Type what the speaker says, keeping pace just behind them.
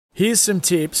Here's some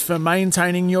tips for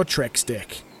maintaining your Trex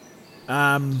deck.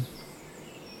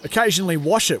 Occasionally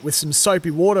wash it with some soapy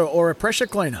water or a pressure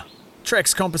cleaner.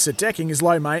 Trex composite decking is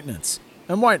low maintenance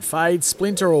and won't fade,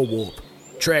 splinter or warp.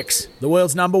 Trex, the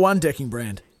world's #1 decking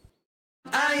brand.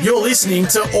 You're listening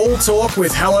to All Talk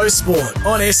with Hello Sport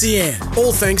on SEN.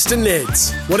 All thanks to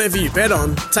Neds. Whatever you bet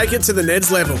on, take it to the Neds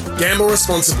level. Gamble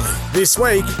responsibly. This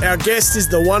week, our guest is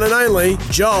the one and only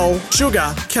Joel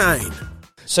Sugar Caine.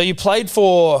 So you played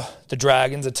for the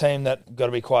Dragons, a team that, got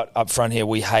to be quite upfront here,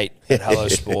 we hate at Hello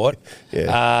Sport.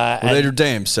 Well, they're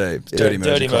DMC, Dirty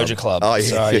Merger Club. Oh, yeah.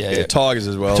 So, yeah. Tigers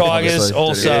as well. Tigers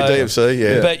obviously. also. DMC,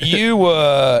 yeah. But you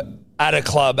were at a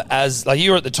club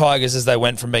you were at the Tigers as they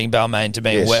went from being Balmain to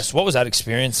being West. What was that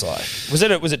experience like?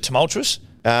 Was it tumultuous?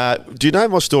 Do you know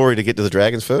my story to get to the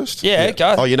Dragons first? Yeah.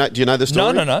 Go. Oh, do you know the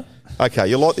story? No. Okay,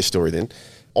 you'll like this story then.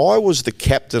 I was the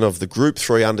captain of the Group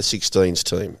 3 under-16s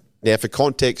team. Now, for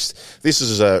context, this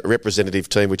is a representative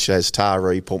team which has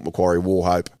Taree, Port Macquarie,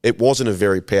 Warhope. It wasn't a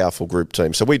very powerful group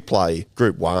team. So we'd play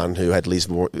Group 1 who had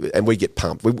Lismore, and we'd get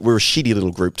pumped. We were a shitty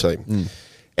little group team. Mm.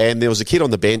 And there was a kid on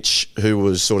the bench who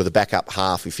was sort of the backup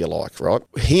half, if you like, right?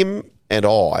 Him and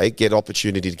I get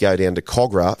opportunity to go down to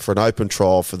Cogra for an open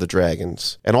trial for the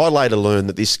Dragons. And I later learned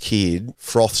that this kid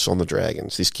froths on the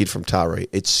Dragons, this kid from Taree.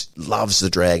 Loves the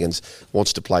Dragons,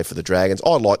 wants to play for the Dragons.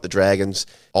 I like the Dragons.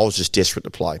 I was just desperate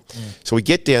to play. So we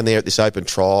get down there at this open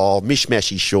trial,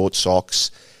 mishmashy short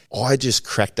socks. I just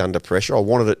cracked under pressure. I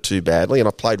wanted it too badly, and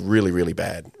I played really, really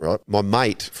bad, right? My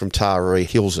mate from Taree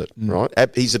hills it, right?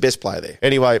 He's the best player there.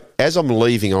 Anyway, as I'm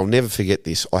leaving, I'll never forget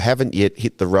this. I haven't yet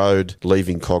hit the road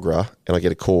leaving Cogra, and I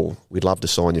get a call. We'd love to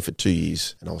sign you for 2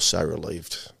 years. And I was so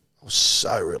relieved.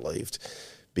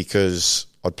 Because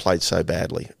I'd played so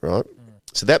badly, right?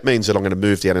 So that means that I'm going to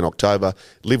move down in October,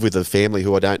 live with a family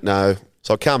who I don't know.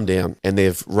 So I come down and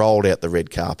they've rolled out the red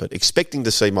carpet, expecting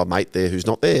to see my mate there who's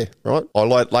not there, right? I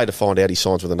later find out he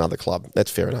signs with another club.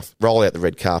 That's fair enough. Roll out the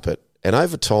red carpet. And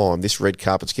over time, this red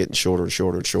carpet's getting shorter and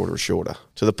shorter and shorter and shorter,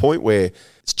 to the point where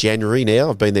it's January now.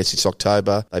 I've been there since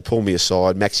October. They pull me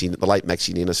aside, the late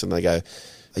Maxie Ninnis, and they go,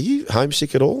 "Are you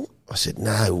homesick at all?" I said,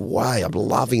 "No way. I'm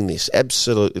loving this.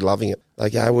 Absolutely loving it."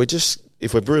 They go,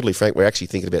 if we're brutally frank, we're actually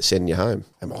thinking about sending you home.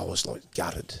 And I was like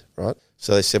gutted, right?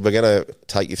 So they said, "We're going to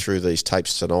take you through these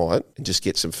tapes tonight and just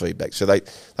get some feedback." So they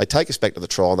take us back to the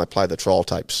trial and they play the trial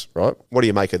tapes, right? "What do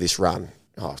you make of this run?"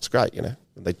 "Oh, it's great, And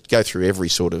they go through every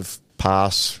sort of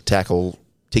pass, tackle,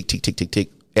 tick, tick, tick, tick,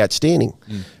 tick. Outstanding.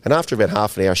 And after about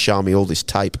half an hour showing me all this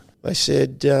tape, they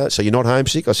said, "So you're not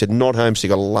homesick?" I said, "Not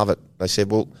homesick. I love it." They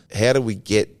said, "Well, how do we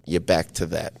get you back to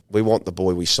that? We want the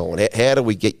boy we signed. How do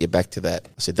we get you back to that?"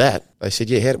 I said, "That?" They said,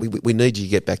 "Yeah, we need you to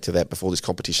get back to that before this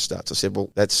competition starts." I said, "Well,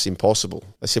 that's impossible."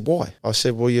 They said, "Why?" I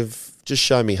said, "Well, you've just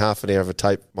shown me half an hour of a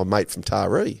tape, my mate from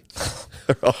Taree."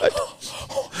 Right?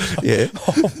 Yeah.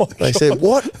 They said,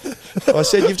 "What?" I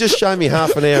said, "You've just shown me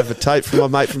half an hour of a tape from my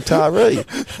mate from Taree."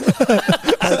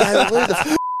 They go, "Who the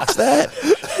f***'s that?"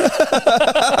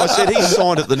 I said, "He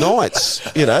signed at the Knights,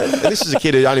 And this is a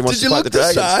kid who only wants to play at the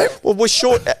Dragons." Same? Well, we're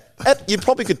short. You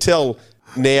probably could tell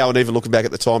now, and even looking back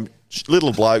at the time,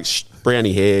 little blokes,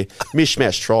 browny hair,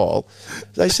 mishmash trial.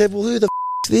 They said, "Well, who the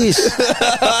f***'s this?"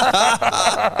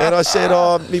 And I said,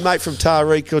 "Oh, my mate from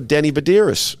Taree called Danny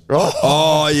Badiris," right?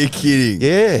 Oh, you're kidding.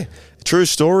 Yeah. True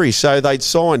story. So they'd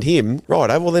signed him. Right,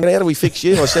 well, then how do we fix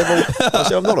you? I said,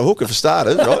 "I'm not a hooker for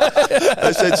starters," right?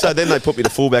 I said, so then they put me to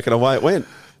fullback and away it went.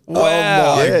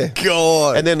 Wow. Oh, my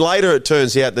God. And then later it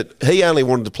turns out that he only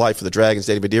wanted to play for the Dragons.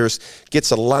 Danny Badiris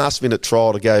gets a last-minute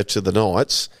trial to go to the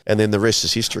Knights, and then the rest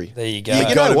is history. There you go. But You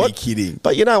you gotta know what? be kidding.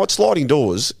 But you know what? Sliding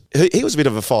doors, he was a bit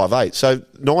of a 5'8", so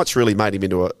Knights really made him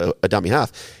into a dummy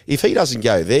half. If he doesn't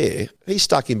go there, he's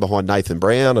stuck in behind Nathan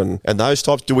Brown and those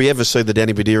types. Do we ever see the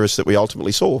Danny Badiris that we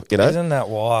ultimately saw? Isn't that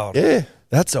wild? Yeah.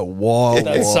 That's a wild.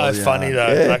 That's so funny,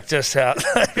 though. Yeah. Like, just how...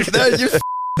 No, you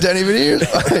don't even hear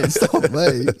it. Stop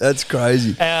me. That's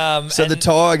crazy. So the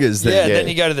Tigers then. Yeah, then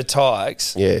you go to the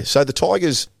Tigers. Yeah, so the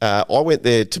Tigers, I went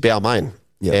there to Balmain.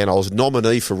 Yep. And I was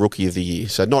nominee for Rookie of the Year.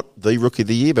 So not the Rookie of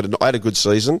the Year, but I had a good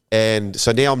season. And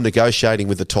so now I'm negotiating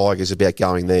with the Tigers about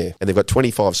going there. And they've got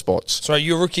 25 spots. So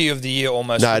you're Rookie of the Year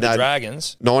almost for the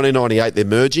Dragons. 1998, they're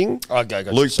merging. Okay,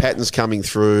 gotcha. Luke Patton's coming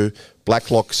through.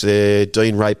 Blacklock's there.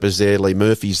 Dean Raper's there. Lee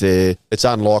Murphy's there. It's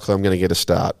unlikely I'm going to get a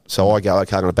start. So I go,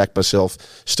 okay, I'm going to back myself.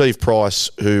 Steve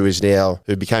Price, who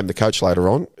became the coach later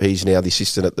on, he's now the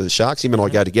assistant at the Sharks. Him and I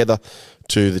go together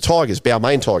to the Tigers,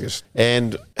 Balmain Tigers,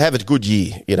 and have a good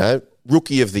year,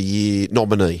 Rookie of the Year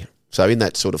nominee. So in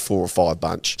that sort of 4 or 5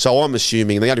 bunch. So I'm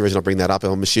assuming, the only reason I bring that up,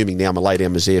 I'm assuming now Malay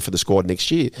was there for the squad next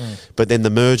year. But then the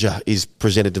merger is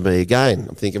presented to me again.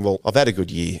 I'm thinking, well, I've had a good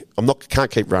year.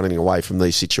 Can't keep running away from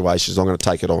these situations. I'm going to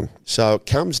take it on. So it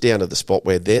comes down to the spot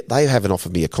where they haven't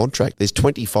offered me a contract. There's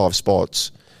 25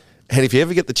 spots. And if you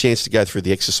ever get the chance to go through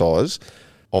the exercise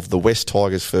of the West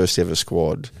Tigers' first ever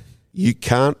squad, you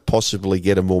can't possibly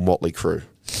get a more motley crew.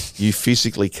 You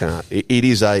physically can't. It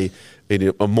is a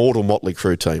mortal motley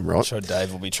crew team, right? I'm sure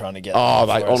Dave will be trying to get. Oh,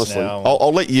 mate, honestly,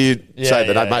 I'll let you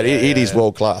say that, mate. It is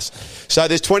world class. So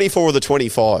there's 24 of the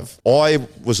 25. I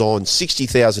was on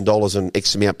 $60,000 and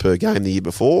X amount per game the year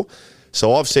before.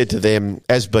 So I've said to them,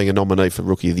 as being a nominee for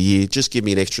Rookie of the Year, just give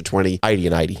me an extra 20, 80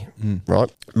 and 80,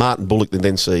 right? Martin Bullock, the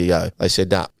then CEO, they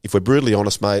said, nah, if we're brutally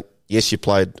honest, mate, yes, you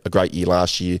played a great year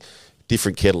last year.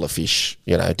 Different kettle of fish,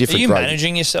 different. Are you gravy.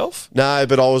 Managing yourself? No,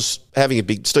 but I was having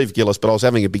Steve Gillis, but I was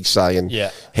having a big say in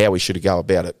how we should go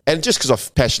about it. And just because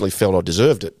I passionately felt I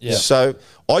deserved it. Yeah. So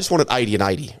I just wanted 80 and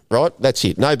 80, right? That's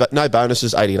it. No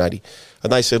bonuses, 80 and 80.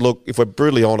 And they said, look, if we're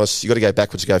brutally honest, you've got to go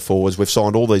backwards to go forwards. We've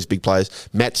signed all these big players.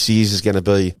 Matt Sears is going to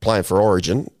be playing for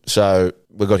Origin. So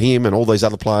we've got him and all these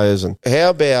other players. And how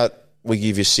about we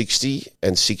give you 60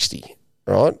 and 60,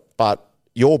 right? But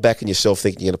you're backing yourself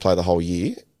thinking you're going to play the whole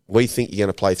year. We think you're going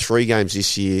to play 3 games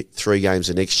this year, 3 games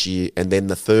the next year, and then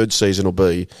the third season will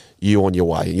be you on your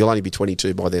way. You'll only be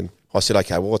 22 by then. I said,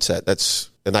 okay, well, what's that?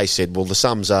 And they said, well, the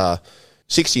sums are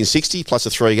 60 and 60 plus a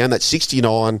 3 game. That's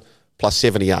 69 plus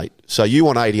 78. So you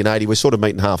want 80 and 80. We're sort of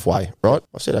meeting halfway, right?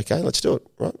 I said, okay, let's do it,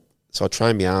 right? So I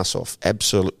trained my ass off.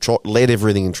 Led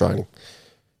everything in training.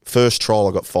 First trial,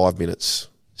 I got 5 minutes.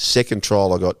 Second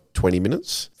trial, I got 20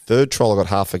 minutes. Third trial, I got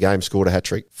half a game, scored a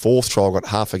hat-trick. Fourth trial, I got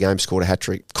half a game, scored a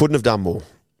hat-trick. Couldn't have done more.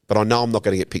 But I know I'm not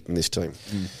going to get picked in this team.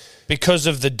 Because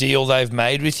of the deal they've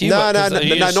made with you? No, not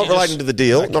relating to the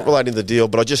deal. Okay. Not relating to the deal,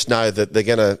 but I just know that they're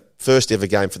going to, first ever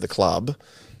game for the club,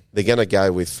 they're going to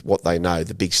go with what they know,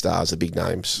 the big stars, the big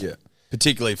names. Yeah.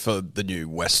 Particularly for the new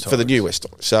West Tigers. For the new West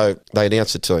Tigers. So they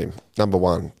announced the team. Number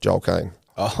 1, Joel Caine.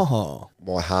 Oh.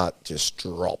 My heart just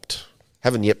dropped.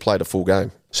 Haven't yet played a full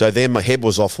game. So then my head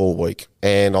was off all week,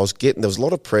 and there was a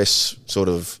lot of press sort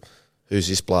of, who's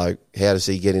this bloke? How does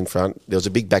he get in front? There was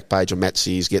a big back page on Matt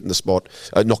Sears getting the spot,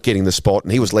 not getting the spot,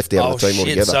 and he was left out of the team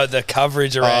altogether. So the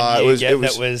coverage around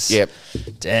it was yep.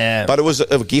 Damn. But it was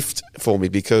a gift for me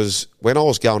because when I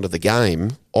was going to the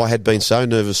game, I had been so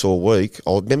nervous all week.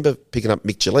 I remember picking up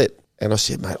Mick Gillette, and I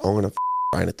said, mate, I'm going to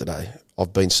rain it today.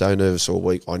 I've been so nervous all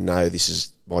week. I know this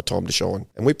is my time to shine.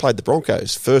 And we played the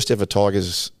Broncos, first ever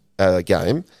Tigers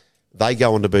game. They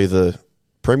go on to be the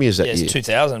premiers that year. It's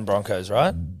 2000 Broncos,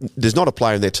 right? There's not a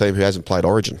player in their team who hasn't played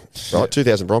Origin, right?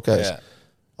 2000 Broncos. Yeah.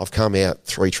 I've come out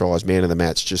 3 tries, man of the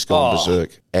match, just gone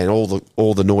berserk, and all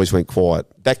the noise went quiet.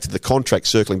 Back to the contract,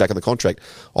 circling back on the contract,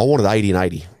 I wanted 80 and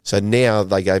 80. So now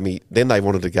they gave me. Then they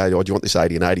wanted to go, oh, do you want this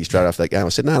 80 and 80 straight after that game? I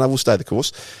said, no, we'll stay the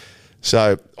course.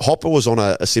 So Hopper was on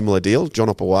a similar deal, John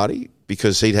Opawati,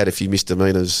 because he'd had a few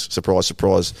misdemeanors, surprise.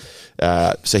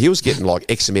 So he was getting like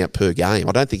X amount per game.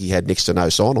 I don't think he had next to no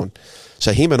sign-on.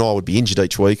 So him and I would be injured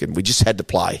each week, and we just had to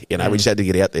play. We just had to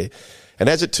get out there. And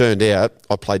as it turned out,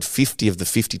 I played 50 of the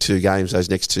 52 games those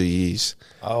next 2 years.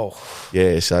 Oh.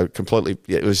 Yeah, so completely,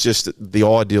 it was just the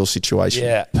ideal situation.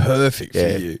 Yeah. Perfect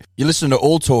for you. You listen to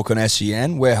All Talk on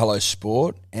SEN, we're Hello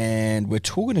Sport, and we're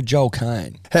talking to Joel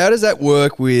Caine. How does that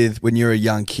work with when you're a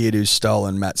young kid who's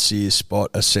stolen Matt Sears' spot,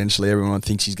 essentially? Everyone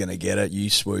thinks he's going to get it, you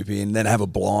swoop in, then have a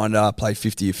blinder, play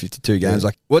 50 or 52 games.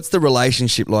 Like, what's the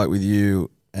relationship like with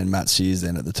you and Matt Sears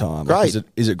then at the time? Great. Like,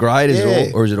 is it great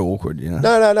or is it awkward? You know?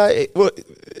 No. Well,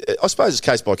 I suppose it's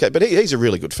case by case, but he's a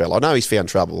really good fella. I know he's found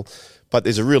trouble, but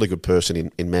there's a really good person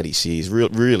in Matty Sears,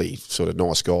 really sort of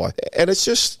nice guy. And it's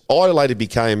just, I later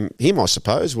became him, I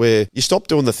suppose, where you stop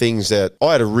doing the things that,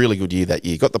 I had a really good year that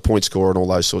year, got the point score and all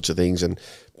those sorts of things,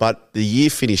 but the year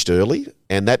finished early,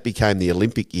 and that became the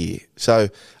Olympic year. So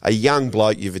a young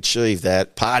bloke, you've achieved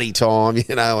that, party time,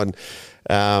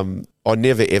 and I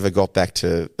never ever got back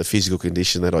to the physical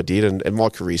condition that I did, and my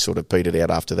career sort of petered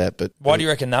out after that. But why do you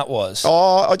reckon that was?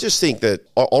 I just think that,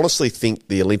 I honestly think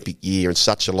the Olympic year and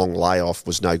such a long layoff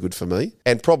was no good for me,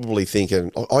 and probably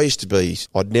thinking,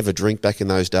 I'd never drink back in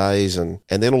those days, and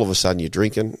then all of a sudden you're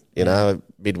drinking,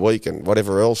 midweek and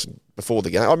whatever else before the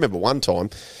game. I remember one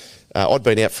time, I'd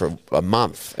been out for a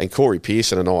month, and Corey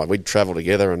Pearson and I, we'd travel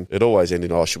together, and it always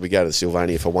ended, should we go to the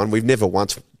Sylvania for one? We've never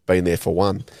once been there for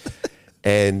one.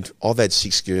 And I've had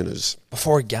 6 schooners.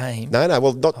 Before a game? No,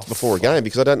 well, not before a game,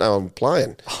 because I don't know I'm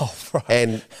playing. Oh, right.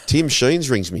 And Tim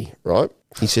Sheens rings me, right?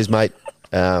 He says, mate,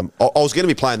 I was going to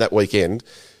be playing that weekend.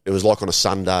 It was like on a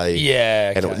Sunday.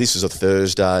 Yeah, okay. And this was a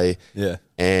Thursday. Yeah.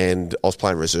 and I was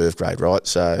playing reserve grade, right?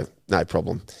 So no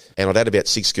problem. And I'd had about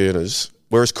 6 schooners,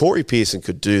 whereas Corey Pearson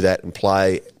could do that and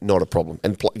play, not a problem,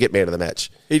 and get man of the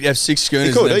match. He'd have 6 schooners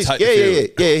He could. and then take the field.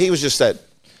 Yeah. He was just that.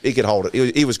 He could hold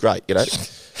it. He was great, you know.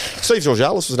 Steve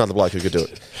Georgalis was another bloke who could do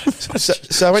it.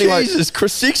 So anyway, Jesus,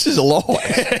 Chris, 6 is a lot.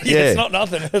 It's not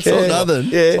nothing. It's not nothing.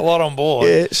 It's a lot on board.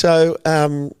 Yeah. So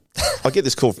I get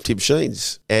this call from Tim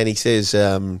Sheens, and he says,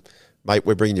 "Mate,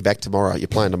 we're bringing you back tomorrow. You're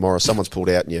playing tomorrow. Someone's pulled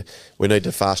out, and we need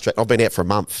to fast track." I've been out for a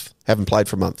month. Haven't played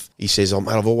for a month. He says, "Oh,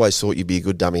 mate, I've always thought you'd be a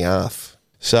good dummy half."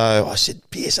 So I said,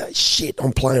 "PSA, shit,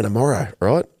 I'm playing tomorrow,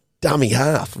 right? Dummy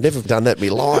half. I've never done that in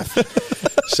my life."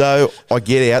 So I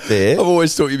get out there. I've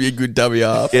always thought you'd be a good dummy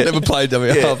half. Yeah. Never played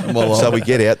dummy half in my life. So we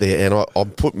get out there, and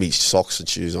I'm putting my socks and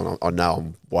shoes on. I know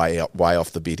I'm way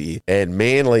off the bit here. And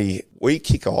Manly, we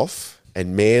kick off,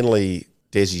 and Manly,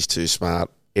 Desi's too smart.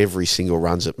 Every single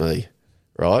runs at me,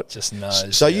 right? Just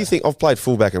knows. So you think I've played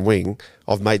fullback and wing?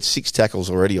 I've made 6 tackles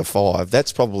already, or 5.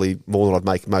 That's probably more than I'd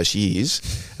make most years,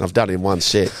 and I've done it in one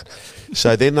set.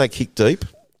 So then they kick deep.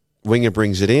 Winger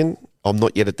brings it in. I'm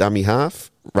not yet at dummy half.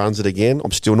 Runs it again.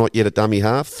 I'm still not yet at dummy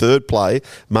half. Third play,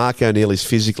 Mark O'Neill is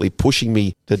physically pushing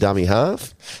me to dummy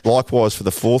half. Likewise for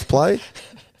the 4th play.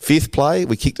 5th play,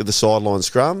 we kick to the sideline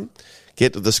scrum.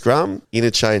 Get to the scrum.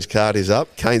 Interchange card is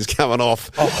up. Caine's coming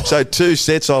off. Oh. So 2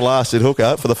 sets I lasted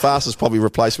hooker for the fastest probably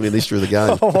replacement in the history of the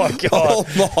game. Oh, my God.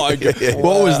 Oh, my God. Yeah.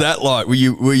 What was that like? Were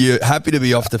you happy to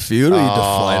be off the field or were you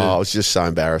deflated? I was just so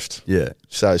embarrassed. Yeah.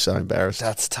 So embarrassed.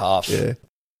 That's tough. Yeah.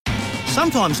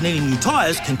 Sometimes needing new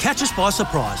tyres can catch us by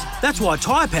surprise. That's why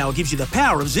Tyre Power gives you the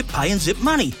power of Zip Pay and Zip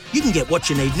Money. You can get what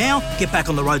you need now, get back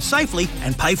on the road safely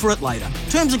and pay for it later.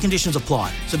 Terms and conditions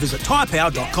apply. So visit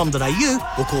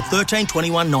tyrepower.com.au or call 13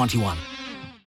 21 91.